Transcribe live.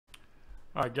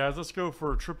All right, guys, let's go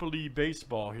for Triple E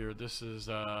baseball here. This is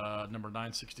number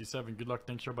 967. Good luck.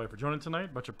 Thanks, everybody, for joining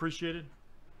tonight. Much appreciated.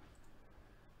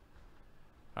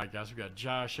 All right, guys, we got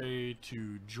Josh A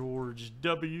to George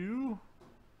W.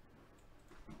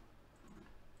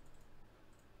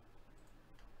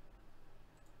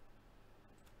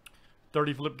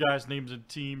 $30 flip, guys. Names and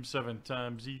teams 7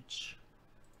 times each.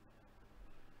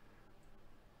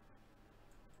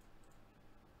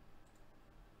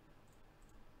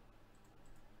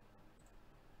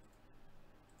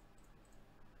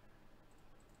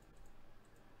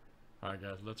 All right,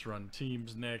 guys, let's run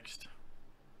teams next.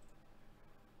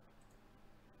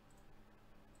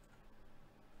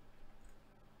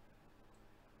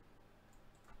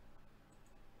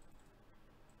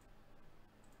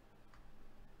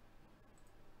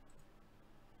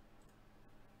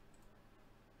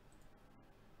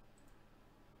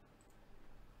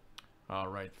 All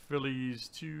right, Phillies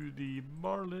to the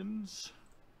Marlins.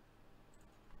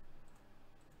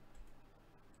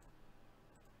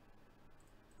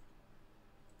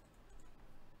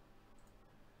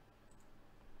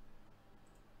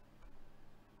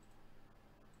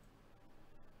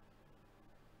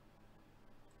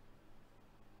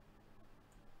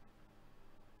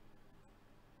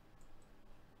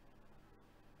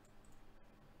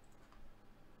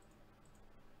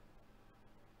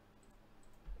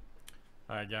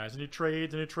 All right, guys, any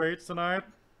trades? Any trades tonight?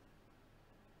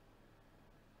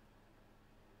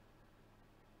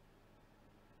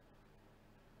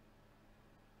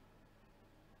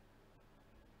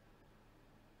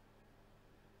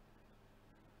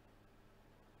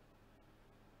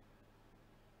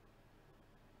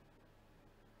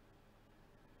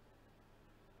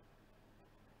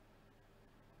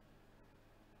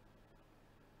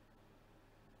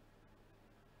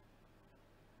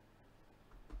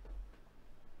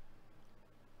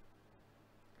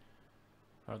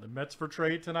 Are the Mets for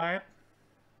trade tonight?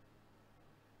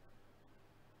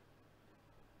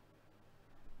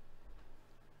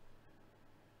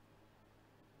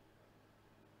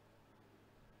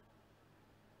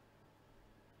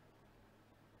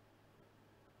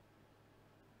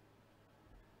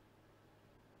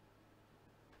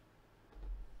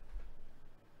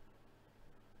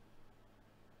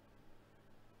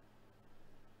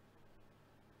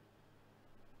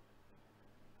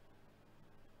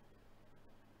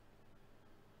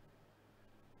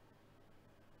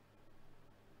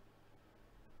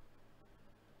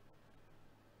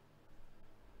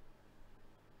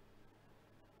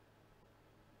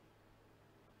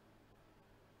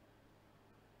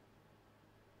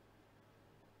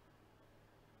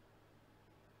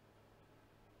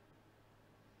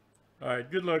 All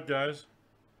right, good luck, guys.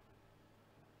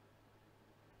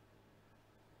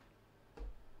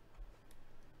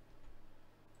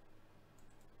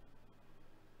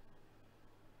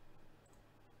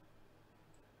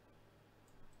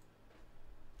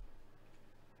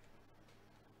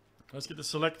 Let's get the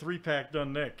select 3-pack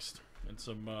done next. And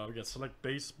some, we got select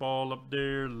baseball up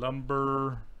there,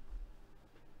 lumber.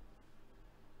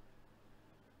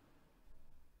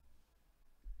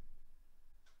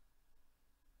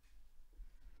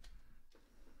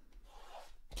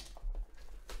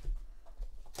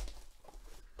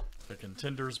 The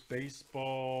contenders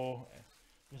baseball.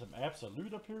 There's some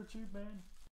absolute up here too, man.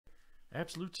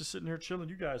 Absolute's just sitting here chilling.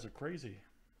 You guys are crazy.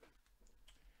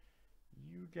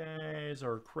 You guys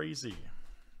are crazy.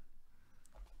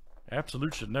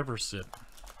 Absolute should never sit.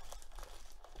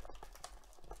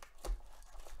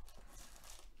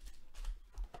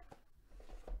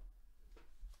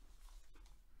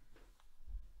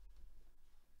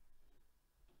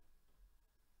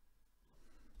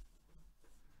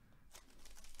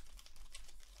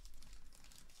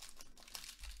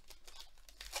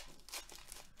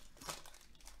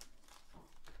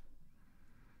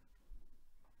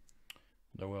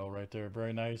 Noel right there,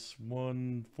 very nice.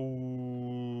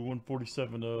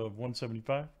 147 of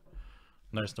 175.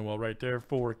 Nice Noel right there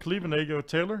for Cleveland. There you go,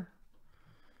 Taylor.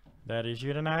 That is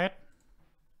you tonight.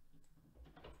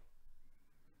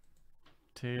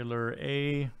 Taylor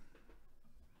A.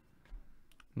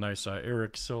 Nice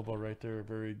Eric Silva right there,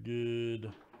 very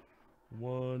good.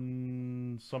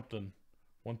 One something.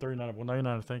 139 of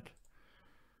 199, I think.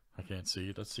 I can't see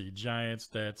it. Let's see. Giants,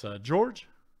 that's George.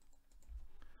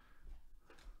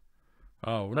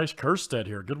 Oh, nice Kerstead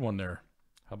here. Good one there.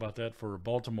 How about that for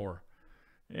Baltimore?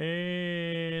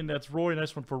 And that's Roy.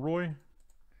 Nice one for Roy.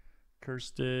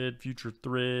 Kerstead, Future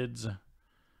Threads.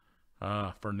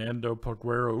 Fernando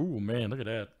Paguero. Ooh, man, look at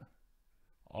that.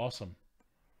 Awesome.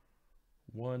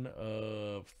 1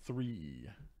 of 3.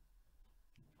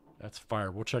 That's fire.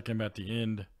 We'll check him at the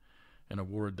end and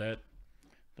award that.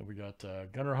 Then we got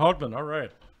Gunnar Hogman. All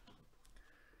right.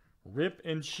 Rip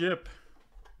and ship.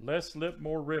 Less lip,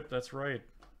 more rip. That's right.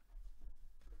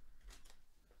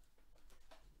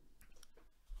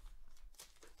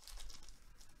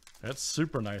 That's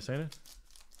super nice, ain't it?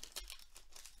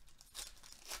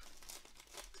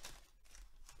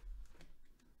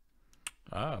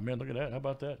 Ah, man, look at that. How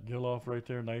about that? Gill-off right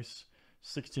there. Nice.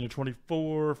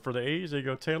 16/24 for the A's. There you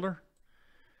go, Taylor.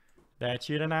 That's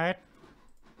you tonight.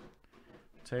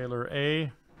 Taylor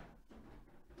A.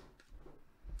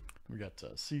 We got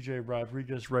CJ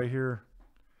Rodriguez right here.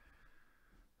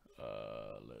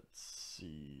 Let's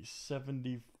see.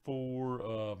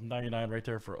 74/99 right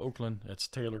there for Oakland. That's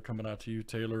Taylor coming out to you,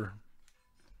 Taylor.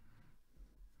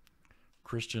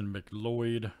 Christian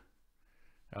McLeod.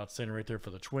 Outstanding right there for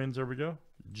the Twins. There we go.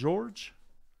 George.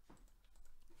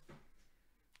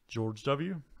 George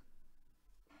W.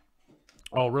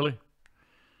 Oh, really?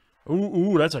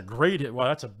 Ooh, that's a great hit. Wow,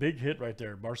 that's a big hit right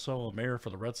there. Marcelo Mayer for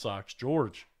the Red Sox.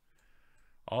 George.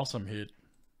 Awesome hit.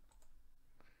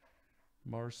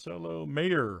 Marcelo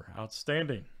Mayer.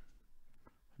 Outstanding.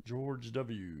 George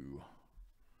W.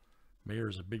 Mayer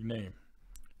is a big name.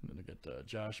 And then we got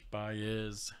Josh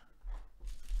Baez.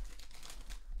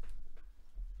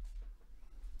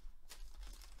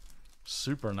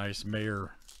 Super nice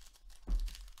Mayer.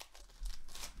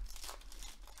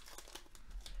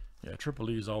 Yeah, Triple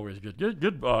E is always good.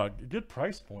 Good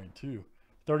price point too.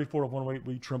 34/108.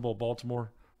 Lee Trimble,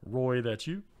 Baltimore. Roy, that's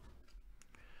you.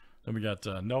 Then we got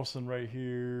Nelson right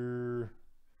here.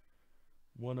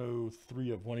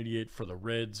 103/188 for the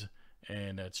Reds,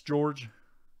 and that's George.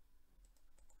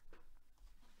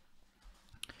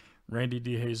 Randy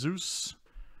DeJesus.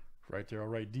 Right there. All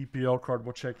right, DPL card.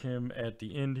 We'll check him at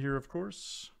the end here, of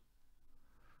course.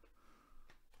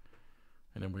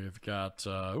 And then we've got,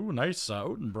 nice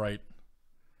Odenbright.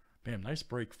 Bam, nice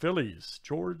break. Phillies.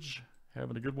 George,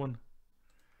 having a good one.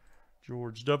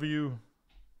 George W.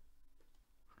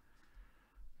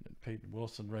 And Peyton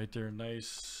Wilson right there.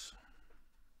 Nice.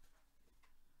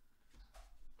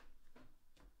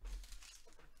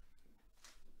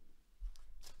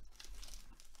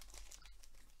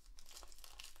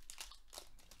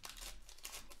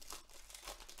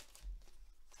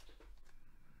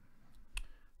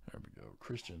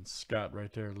 Christian Scott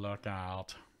right there. Luck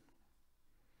out.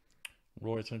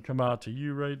 Roy's going to come out to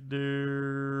you right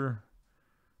there.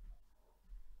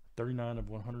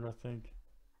 39/100, I think.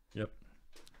 Yep.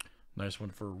 Nice one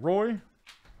for Roy.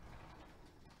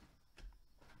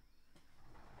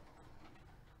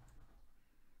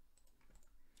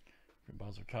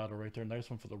 Bazzacado right there. Nice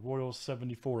one for the Royals.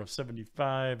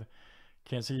 74/75.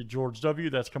 Can't see George W.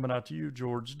 That's coming out to you,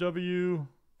 George W.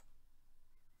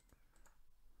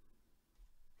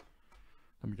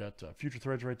 Then we got Future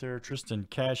Threads right there. Tristan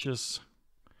Cassius.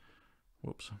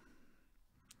 Whoops.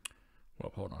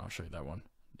 Well, hold on. I'll show you that one.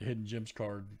 The Hidden Gems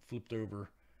card flipped over.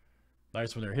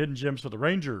 Nice one there. Hidden Gems for the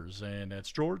Rangers. And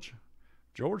that's George.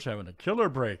 George having a killer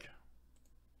break.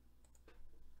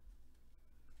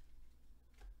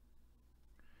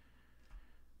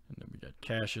 And then we got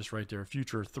Cassius right there.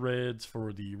 Future Threads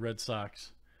for the Red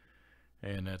Sox.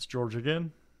 And that's George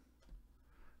again.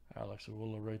 Alex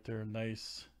Awula right there.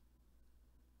 Nice.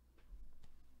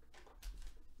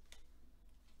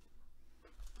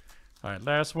 All right,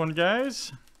 last one,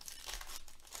 guys.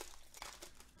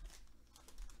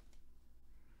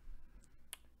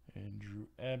 Andrew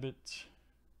Abbott.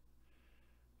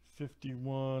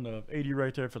 51/80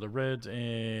 right there for the Reds,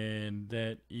 and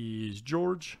that is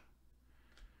George.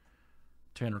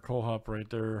 Tanner Colehop right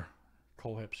there.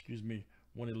 Colehop, excuse me.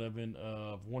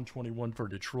 111/121 for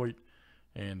Detroit,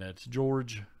 and that's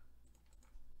George.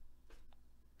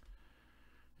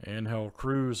 Angel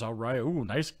Cruz, all right. Ooh,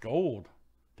 nice gold.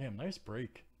 Damn, nice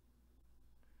break.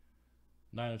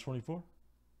 9/24.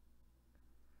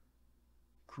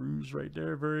 Cruz right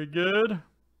there, very good.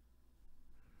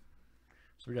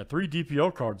 So we got 3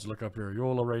 DPL cards to look up here.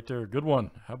 Yola right there, good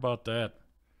one. How about that?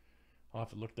 I'll have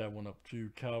to look that one up too.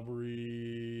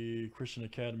 Calvary Christian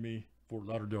Academy, Fort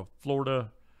Lauderdale,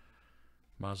 Florida.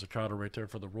 Mazzucato right there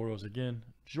for the Royals again.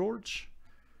 George.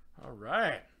 All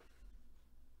right.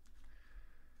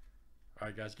 All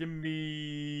right, guys, give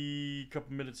me a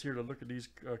couple minutes here to look at these,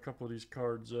 a couple of these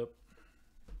cards up.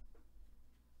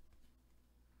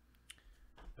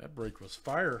 That break was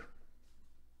fire.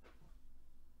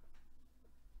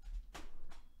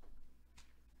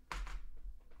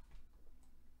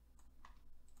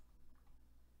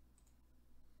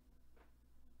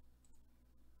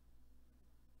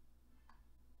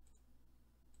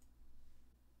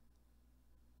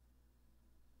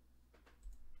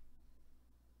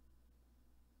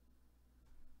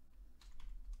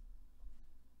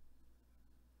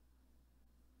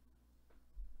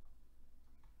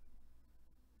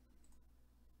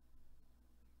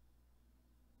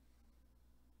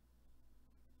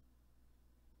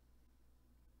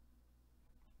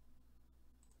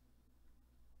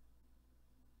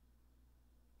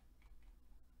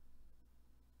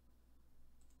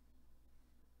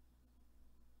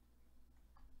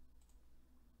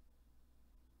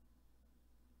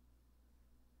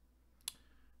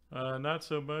 Not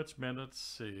so much, man. Let's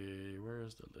see.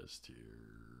 Where's the list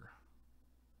here?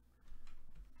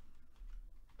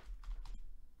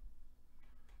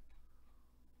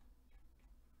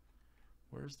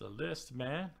 Where's the list,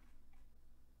 man?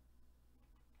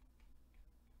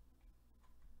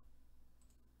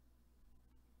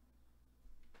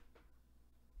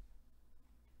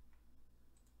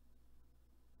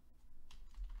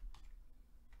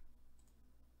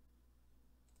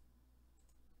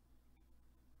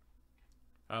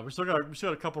 We still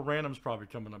got a couple randoms probably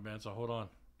coming up, man. So hold on.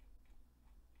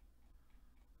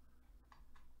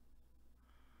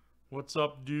 What's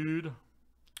up, dude?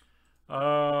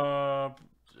 Whatever,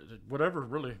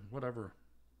 really, whatever.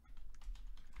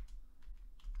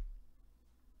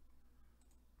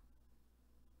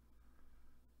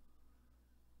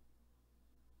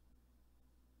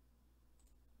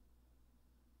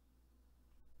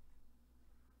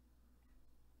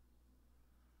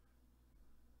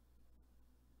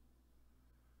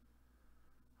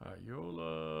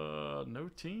 Yola, no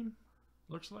team.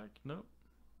 Looks like nope.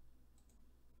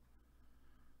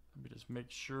 Let me just make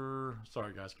sure.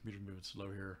 Sorry, guys, computer's moving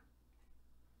slow here.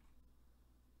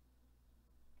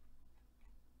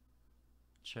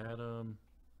 Chatham.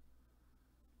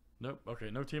 Nope. Okay,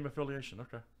 no team affiliation.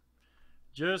 Okay.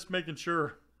 Just making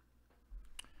sure.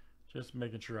 Just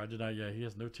making sure. I did not. Yeah, he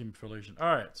has no team affiliation. All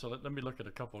right, so let me look at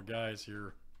a couple of guys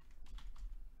here.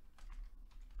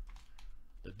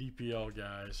 The DPL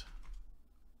guys.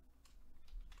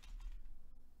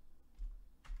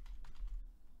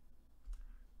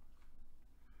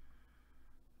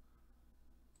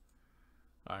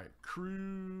 All right,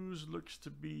 Cruz looks to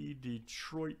be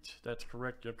Detroit. That's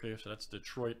correct. Okay, so that's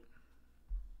Detroit.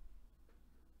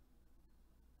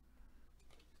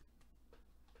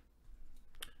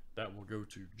 That will go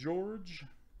to George.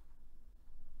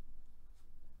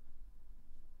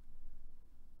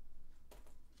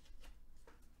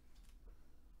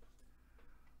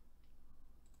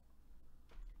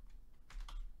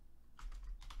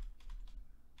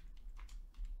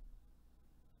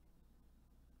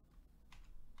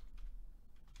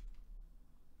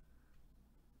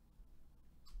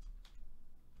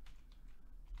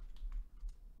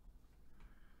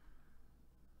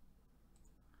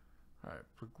 All right,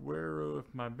 Peguero, if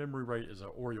my memory right, is an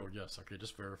Oriole. Yes, okay,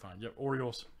 just verifying. Yep,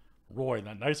 Orioles. Roy,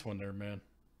 that nice one there, man.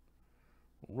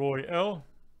 Roy L.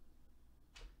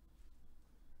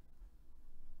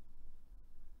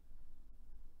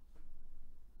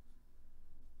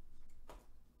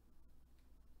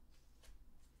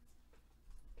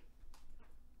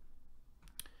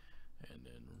 And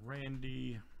then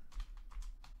Randy.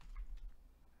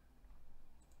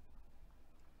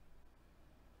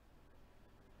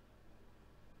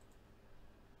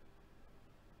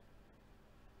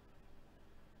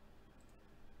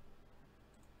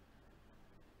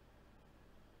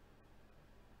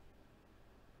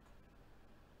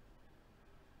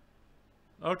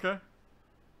 Okay. All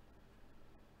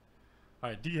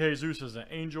right, D. Jesus is an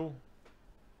Angel.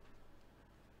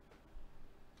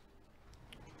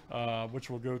 Which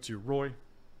will go to Roy.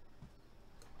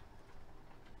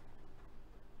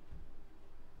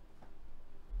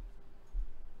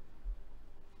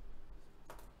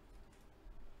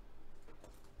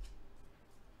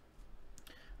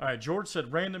 All right, George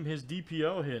said random his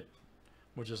DPO hit,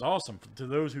 which is awesome to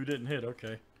those who didn't hit.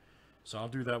 Okay, so I'll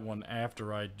do that one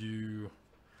after I do.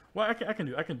 Well, I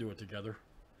can do it together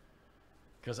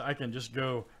because I can just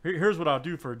go. Here's what I'll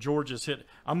do for George's hit.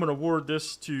 I'm gonna award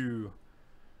this to.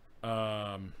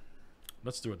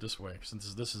 Let's do it this way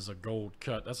since this is a gold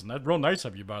cut. That's real nice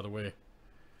of you, by the way.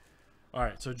 All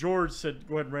right, so George said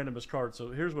go ahead and random his card.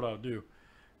 So here's what I'll do.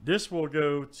 This will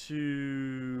go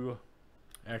to.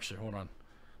 Actually, hold on.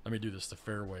 Let me do this the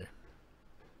fair way.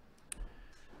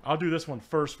 I'll do this one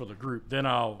first for the group, then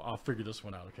I'll figure this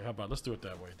one out. Okay, how about let's do it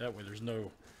that way. That way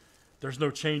there's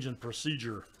no change in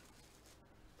procedure.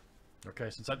 Okay,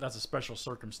 since that's a special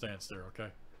circumstance there, okay?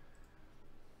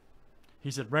 He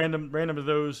said random to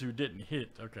those who didn't hit.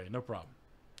 Okay, no problem.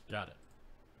 Got it.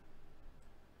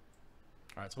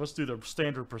 All right, so let's do the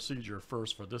standard procedure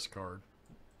first for this card.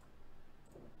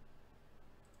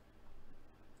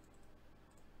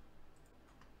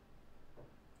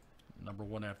 Number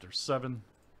 1 after 7.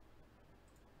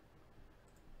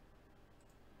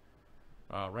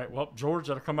 All right, well, George,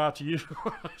 that'll come out to you,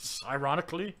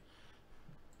 ironically.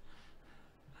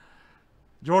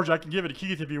 George, I can give it to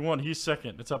Keith if you want. He's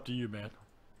second. It's up to you, man.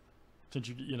 Since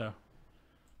you know,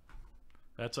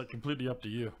 that's completely up to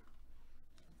you.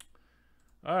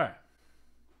 All right.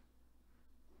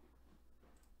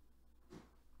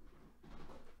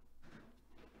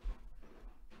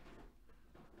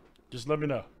 Just let me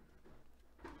know.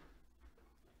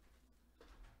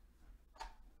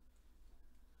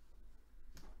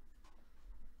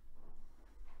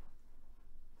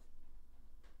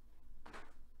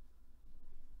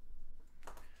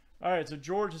 right, so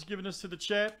George has given this to the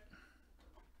chat.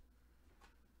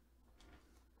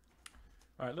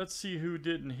 All right, let's see who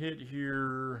didn't hit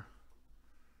here.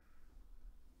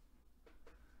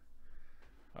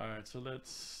 All right, so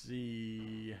let's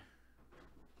see.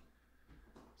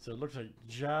 So it looks like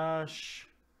Josh.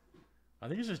 I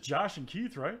think it's just Josh and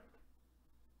Keith, right?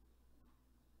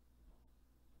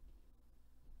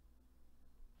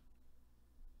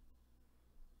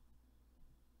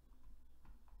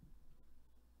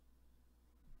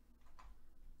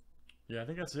 Yeah, I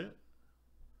think that's it.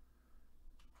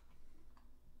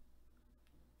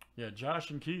 Yeah, Josh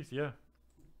and Keith, yeah.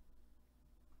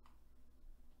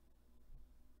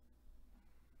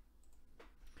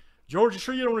 George, you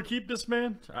sure you don't want to keep this,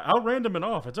 man? I'll random it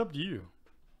off. It's up to you.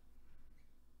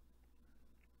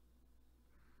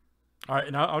 All right,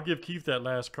 and I'll give Keith that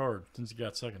last card since he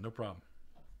got second. No problem.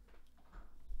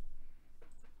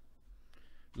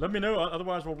 Let me know.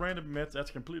 Otherwise, we'll random it.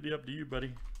 That's completely up to you,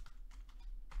 buddy.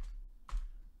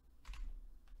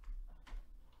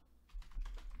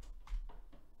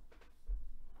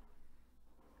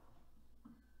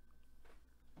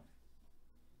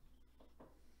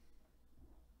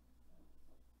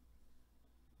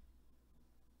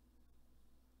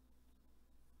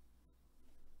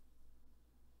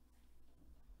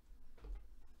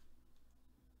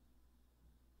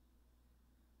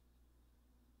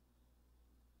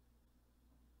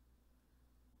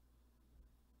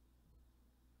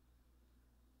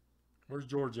 Where's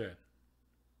George at?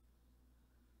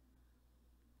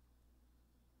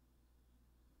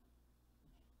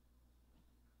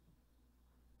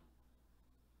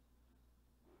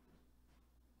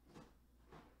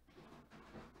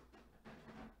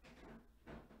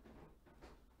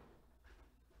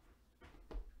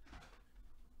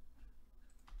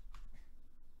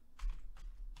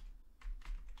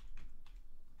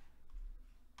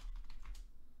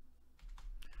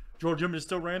 George, you want me to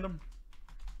still random?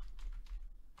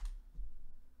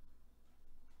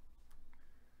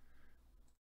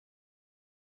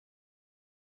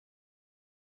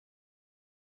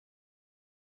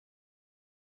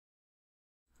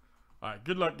 All right,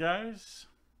 good luck, guys.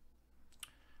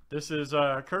 This is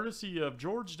courtesy of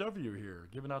George W. here,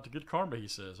 giving out the good karma, he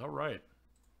says. All right.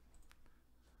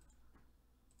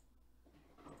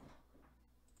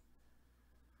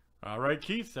 All right,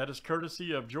 Keith, that is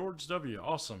courtesy of George W.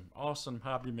 Awesome. Awesome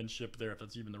hobbymanship there, if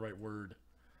that's even the right word.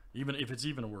 Even if it's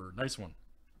even a word. Nice one.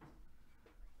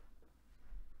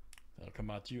 That'll come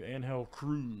out to you. Angel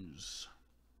Cruz.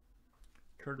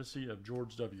 Courtesy of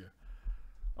George W.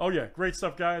 Oh, yeah. Great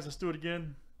stuff, guys. Let's do it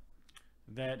again.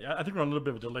 I think we're on a little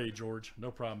bit of a delay, George.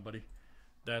 No problem, buddy.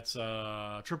 That's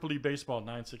Triple E Baseball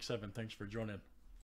 967. Thanks for joining.